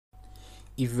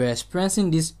If you're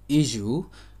experiencing this issue,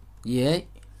 yeah,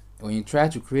 when you try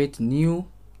to create new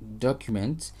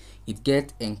documents, it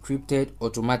gets encrypted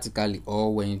automatically,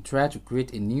 or when you try to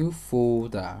create a new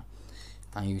folder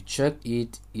and you check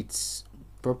its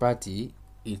property,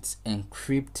 it's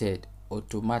encrypted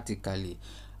automatically.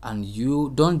 And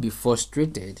you don't be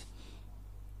frustrated,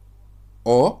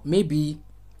 or maybe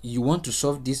you want to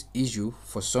solve this issue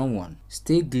for someone.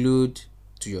 Stay glued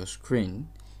to your screen.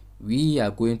 We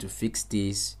are going to fix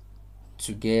this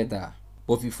together.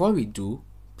 But before we do,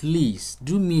 please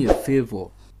do me a favor,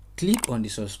 click on the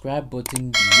subscribe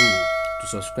button below to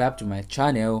subscribe to my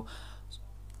channel.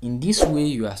 In this way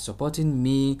you are supporting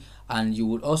me, and you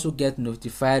will also get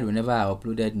notified whenever I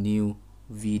uploaded new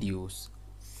videos.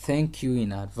 Thank you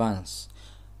in advance.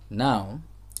 Now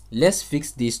let's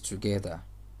fix this together.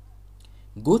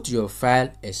 Go to your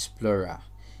file explorer.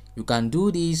 You can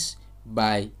do this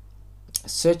by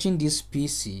searching this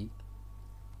PC,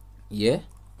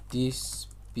 this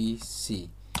PC,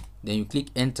 then you click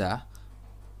enter.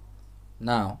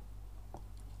 Now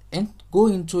and go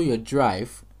into your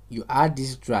drive. You add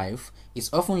this drive.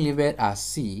 It's often labeled as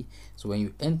C, so when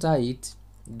you enter it,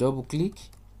 double click,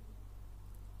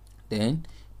 then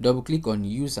double click on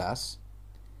users.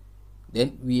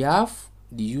 Then we have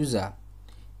the user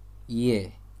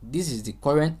here. This is the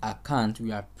current account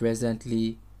we are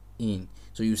presently in,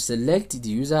 so you select the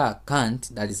user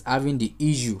account that is having the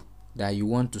issue that you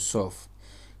want to solve.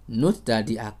 Note that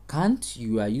the account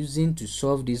you are using to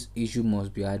solve this issue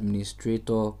must be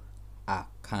administrator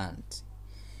account.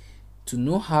 To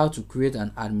know how to create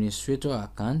an administrator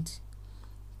account,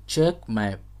 check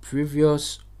my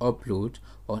previous upload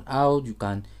on how you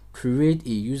can create a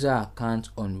user account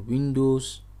on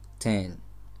Windows 10.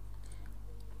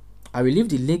 I will leave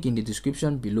the link in the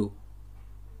description below.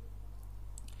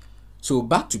 So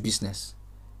back to business.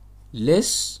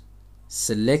 Let's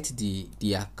select the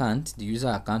account, the user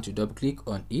account. You double click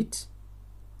on it.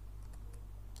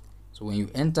 So when you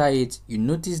enter it, you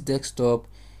notice desktop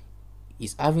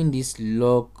is having this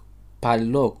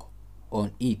padlock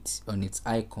on its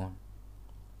icon.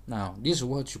 Now this is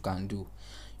what you can do.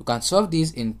 You can solve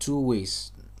this in two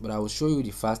ways, but I will show you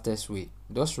the fastest way.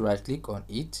 Just right click on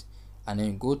it and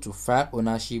then go to file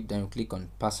ownership, then you click on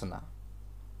personal.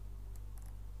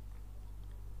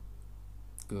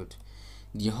 Good.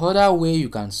 The other way you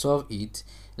can solve it,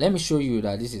 let me show you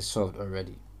that this is solved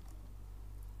already.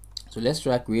 So let's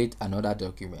try create another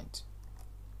document.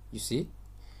 You see,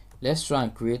 let's try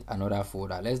and create another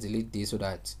folder. Let's delete this so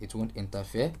that it won't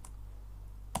interfere.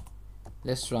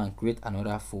 Let's try and create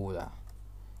another folder.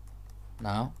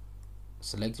 Now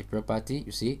select the property.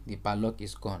 You see the padlock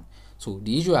is gone, so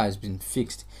the issue has been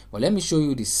fixed. But let me show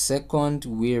you the second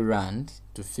way around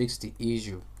to fix the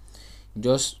issue.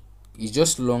 It's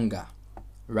just longer.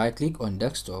 Right click on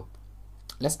desktop.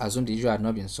 Let's assume the issue had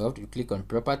not been solved. You click on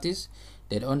properties,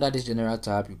 then under this general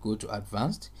tab you go to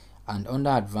advanced, and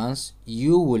under advanced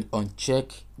you will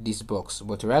uncheck this box,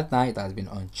 but right now it has been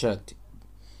unchecked.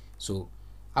 So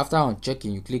after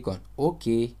unchecking, you click on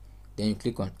OK, then you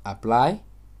click on apply,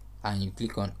 and you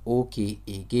click on OK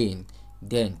again.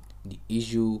 Then the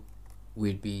issue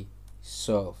will be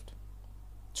solved.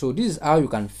 So this is how you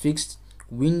can fix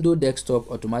Windows desktop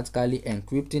automatically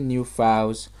encrypting new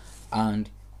files and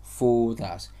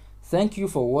folders. Thank you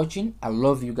for watching. I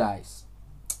love you guys.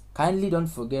 Kindly don't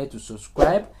forget to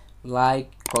subscribe,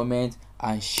 like, comment,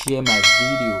 and share my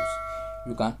videos.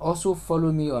 You can also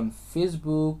follow me on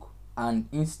Facebook and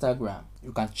Instagram.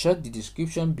 You can check the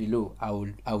description below. I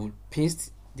will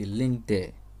paste the link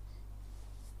there.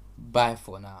 Bye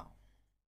for now.